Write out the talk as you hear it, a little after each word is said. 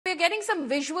getting some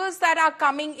visuals that are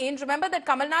coming in. Remember that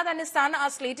Kamal Nath and his son are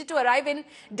slated to arrive in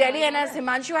Delhi, and as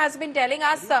Himanshu has been telling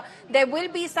us, there will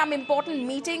be some important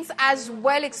meetings as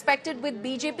well expected with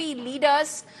BJP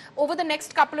leaders over the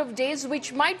next couple of days,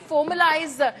 which might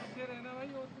formalize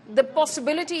the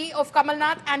possibility of Kamal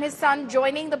Nath and his son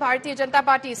joining the Bharatiya Janata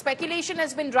Party. Speculation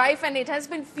has been rife, and it has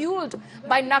been fueled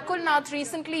by Nakul Nath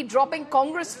recently dropping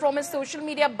Congress from his social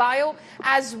media bio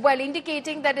as well,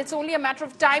 indicating that it's only a matter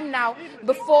of time now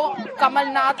before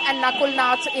Kamal Nath and Nakul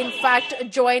Nath in fact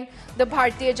join the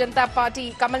Bharatiya Janata Party.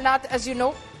 Kamal Nath, as you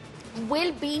know,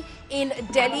 will be in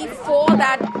Delhi for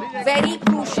that very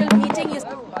crucial meeting.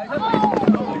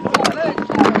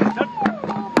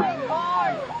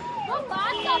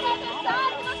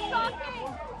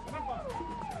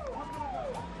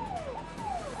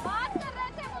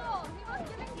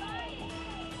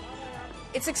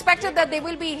 It's expected that they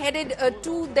will be headed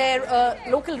to their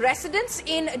local residence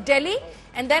in Delhi.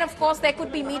 And then, of course, there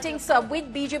could be meetings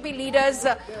with BJP leaders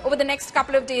over the next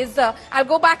couple of days. I'll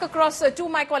go back across to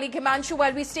my colleague Himanshu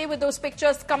while we stay with those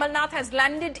pictures. Kamal Nath has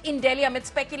landed in Delhi amid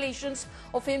speculations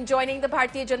of him joining the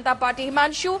Bharatiya Janata Party.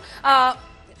 Himanshu,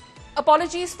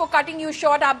 apologies for cutting you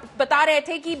short. आप बता रहे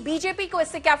थे कि BJP को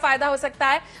इससे क्या फायदा हो सकता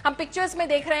है. हम पिक्चर्स में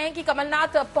देख रहे हैं कि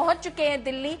कमलनाथ पहुंच चुके हैं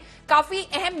दिल्ली. काफी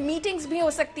अहम मीटिंग्स भी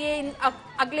हो सकती है इन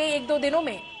अगले 1-2 दिनों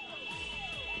में.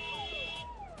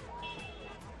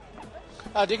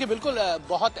 देखिए, बिल्कुल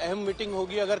बहुत अहम मीटिंग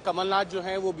होगी अगर कमलनाथ जो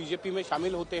हैं वो बीजेपी में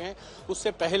शामिल होते हैं.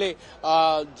 उससे पहले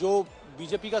जो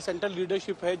बीजेपी का सेंट्रल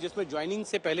लीडरशिप है, जिसमें ज्वाइनिंग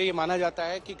से पहले ये माना जाता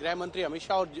है कि गृह मंत्री अमित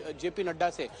शाह और जेपी नड्डा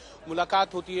से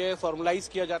मुलाकात होती है, फॉर्मलाइज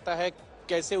किया जाता है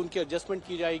कैसे उनकी एडजस्टमेंट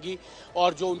की जाएगी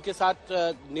और जो उनके साथ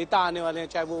नेता आने वाले हैं,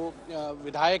 चाहे वो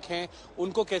विधायक हैं,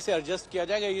 उनको कैसे एडजस्ट किया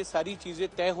जाएगा. ये सारी चीज़ें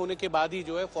तय होने के बाद ही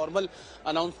जो है फॉर्मल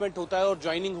अनाउंसमेंट होता है और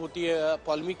ज्वाइनिंग होती है.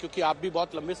 पॉलमी, क्योंकि आप भी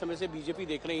बहुत लंबे समय से बीजेपी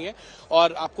देख रही हैं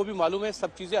और आपको भी मालूम है,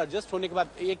 सब चीज़ें एडजस्ट होने के बाद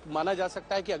एक माना जा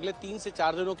सकता है कि अगले 3 से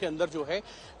 4 दिनों के अंदर जो है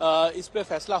इस पर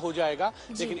फैसला हो जाएगा.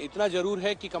 लेकिन इतना जरूर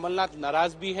है कि कमलनाथ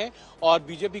नाराज भी हैं और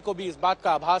बीजेपी को भी इस बात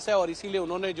का आभास है और इसीलिए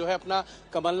उन्होंने जो है अपना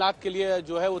कमलनाथ के लिए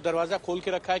जो है वो दरवाजा खोल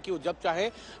के रखा है कि वो जब चाहे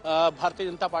भारतीय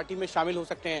जनता पार्टी में शामिल हो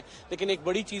सकते हैं. लेकिन एक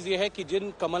बड़ी चीज ये है कि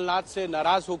जिन कमलनाथ से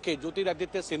नाराज होकर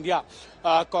ज्योतिरादित्य सिंधिया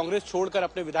कांग्रेस छोड़कर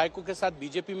अपने विधायकों के साथ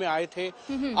बीजेपी में आए थे,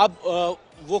 अब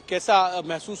वो कैसा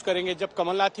महसूस करेंगे जब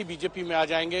कमलनाथ ही बीजेपी में आ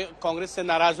जाएंगे कांग्रेस से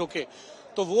नाराज होके.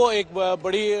 तो वो एक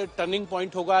बड़ी टर्निंग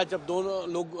पॉइंट होगा जब दोनों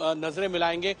लोग नजरें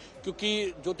मिलाएंगे, क्योंकि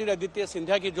ज्योतिरादित्य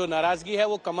सिंधिया की जो नाराजगी है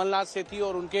वो कमलनाथ से थी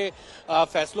और उनके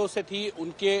फैसलों से थी,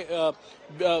 उनके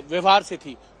व्यवहार से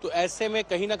थी. तो ऐसे में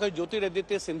कहीं ना कहीं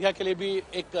ज्योतिरादित्य सिंधिया के लिए भी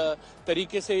एक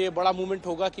तरीके से ये बड़ा मूवमेंट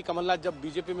होगा कि कमलनाथ जब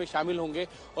बीजेपी में शामिल होंगे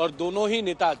और दोनों ही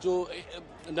नेता जो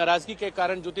नाराजगी के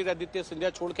कारण ज्योतिरादित्य सिंधिया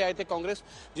छोड़ के आए थे कांग्रेस,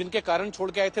 जिनके कारण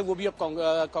छोड़ के आए थे, वो भी अब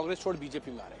कांग्रेस छोड़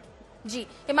बीजेपी में आ रहे हैं. जी,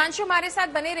 हिमांशु हमारे साथ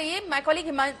बने रहिए. My colleague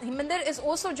हिमिंदर is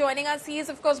also joining us. He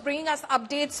is of course bringing us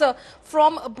updates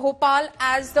from Bhopal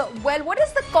as well. What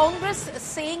is the Congress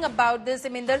saying about this,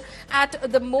 Himinder, at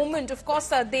the moment? Of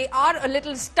course, they are a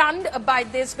little stunned by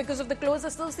this because of the close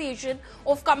association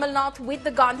of Kamal Nath with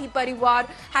the Gandhi Parivar,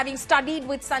 having studied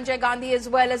with Sanjay Gandhi as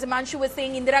well. As Himanshu was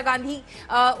saying, Indira Gandhi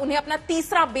उन्हें अपना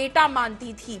तीसरा बेटा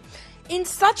मानती थी. In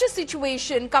such a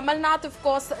situation, Kamal Nath, of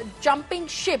course, jumping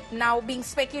ship, now being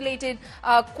speculated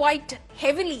quite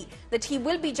heavily that he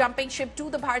will be jumping ship to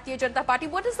the Bharatiya Janata Party.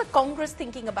 What is the Congress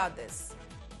thinking about this?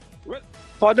 Well,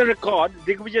 for the record,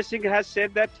 Digvijay Singh has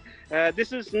said that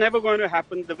this is never going to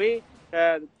happen. The way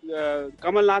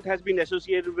Kamal Nath has been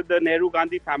associated with the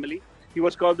Nehru-Gandhi family, he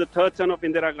was called the third son of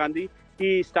Indira Gandhi.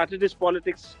 He started his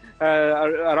politics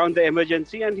around the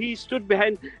emergency and he stood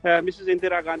behind Mrs.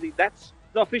 Indira Gandhi. That's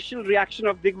the official reaction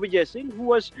of Digvijay Singh, who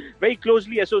was very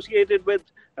closely associated with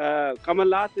Kamal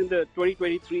Nath in the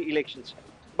 2023 elections.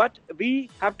 But we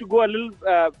have to go a little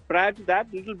prior to that,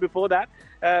 a little before that.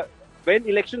 When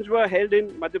elections were held in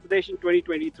Madhya Pradesh in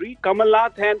 2023, Kamal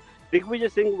Nath and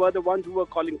Digvijay Singh were the ones who were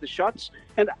calling the shots.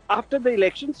 And after the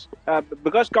elections,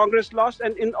 because Congress lost,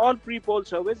 and in all pre-poll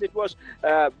surveys, it was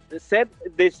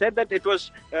they said that it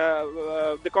was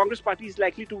the Congress party is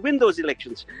likely to win those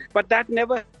elections. But that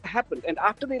never happened. And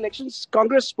after the elections,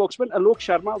 Congress spokesman Alok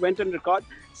Sharma went on record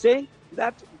saying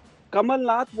that Kamal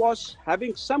Nath was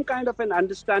having some kind of an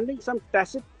understanding, some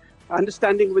tacit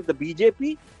understanding with the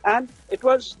BJP, and it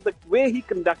was the way he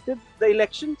conducted the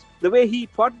elections, the way he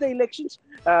fought the elections.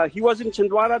 He was in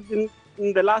Chhindwara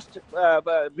in the last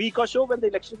week or so when the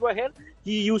elections were held.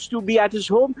 He used to be at his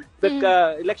home.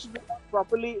 The elections were not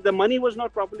properly, the money was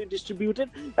not properly distributed.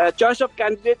 Choice of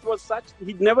candidates was such,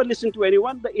 he'd never listened to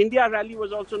anyone. The India rally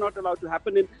was also not allowed to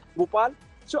happen in Bhopal.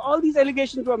 So all these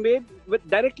allegations were made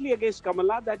directly against Kamal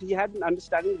Nath that he had an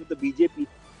understanding with the BJP.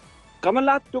 Kamal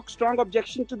Nath took strong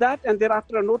objection to that, and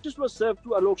thereafter a notice was served to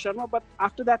Alok Sharma, but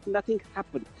after that nothing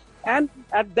happened. And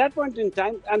at that point in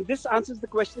time, and this answers the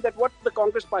question that what the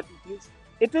Congress party feels,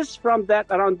 it is from that,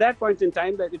 around that point in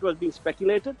time, that it was being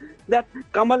speculated that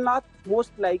Kamal Nath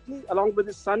most likely, along with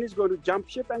his son, is going to jump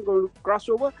ship and going to cross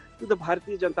over to the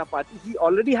Bharatiya Janata Party. He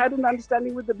already had an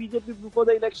understanding with the BJP before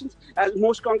the elections, as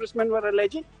most congressmen were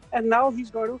alleging, and now he's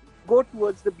going to go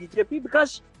towards the BJP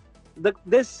because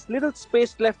there's little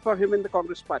space left for him in the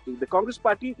Congress party. The Congress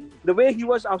party, the way he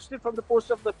was ousted from the post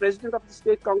of the president of the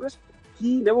state Congress,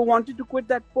 he never wanted to quit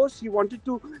that post. He wanted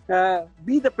to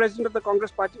be the president of the Congress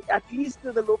party, at least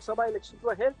till the Lok Sabha elections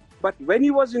were held. But when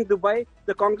he was in Dubai,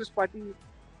 the Congress party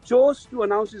chose to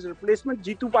announce his replacement.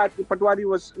 Jitu Patwari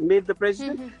was made the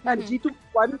president, and Jitu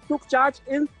Patwari took charge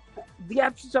in the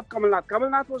absence of Kamal Nath. Kamal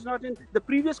Nath was not in, the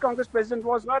previous Congress president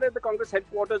was not at the Congress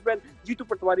headquarters when Jitu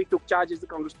Patwari took charge as the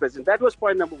Congress president. That was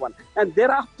point number one. And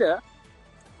thereafter,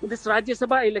 this Rajya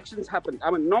Sabha elections happened.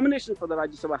 Nomination for the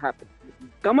Rajya Sabha happened.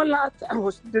 Kamal Nath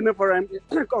hosted dinner for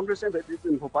Congress MPs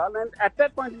in Bhopal, and at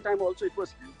that point in time also it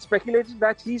was speculated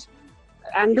that he's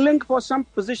angling for some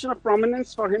position of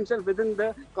prominence for himself within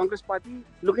the Congress party.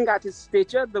 Looking at his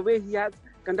stature, the way he has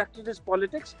conducted his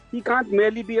politics, he can't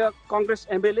merely be a Congress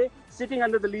MLA sitting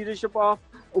under the leadership of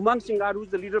Umang Singhar, who's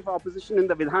the leader of opposition in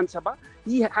the Vidhan Sabha.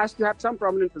 He has to have some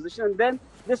prominent position, and then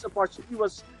this opportunity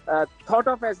was thought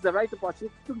of as the right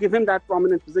opportunity to give him that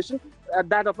prominent position,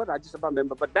 that of a Rajya Sabha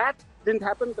member. But that didn't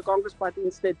happen. The Congress party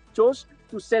instead chose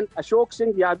to send Ashok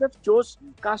Singh Yadav, chose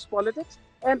caste politics,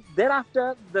 and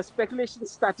thereafter the speculation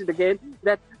started again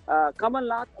that Kamal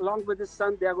Nath, along with his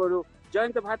son, they are going to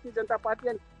join the Bharatiya Janata Party,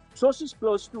 and sources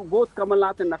close to both Kamal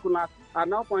Nath and Nakul Nath are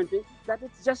now pointing that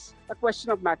it's just a question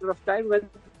of matter of time when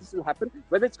this will happen,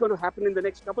 whether it's going to happen in the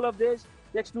next couple of days,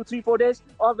 next 2, 3, 4 days,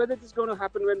 or whether it's going to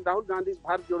happen when Rahul Gandhi's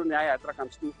Bharat Jodo Nyaya Yatra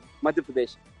comes to Madhya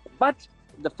Pradesh. But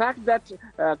the fact that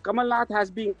Kamal Nath has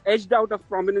been edged out of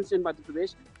prominence in Madhya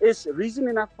Pradesh is reason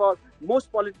enough for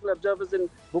most political observers in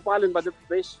Bhopal and Madhya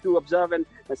Pradesh to observe and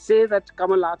say that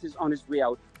Kamal Nath is on his way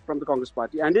out from the Congress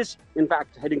party and is in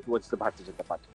fact heading towards the Bharatiya Janata Party.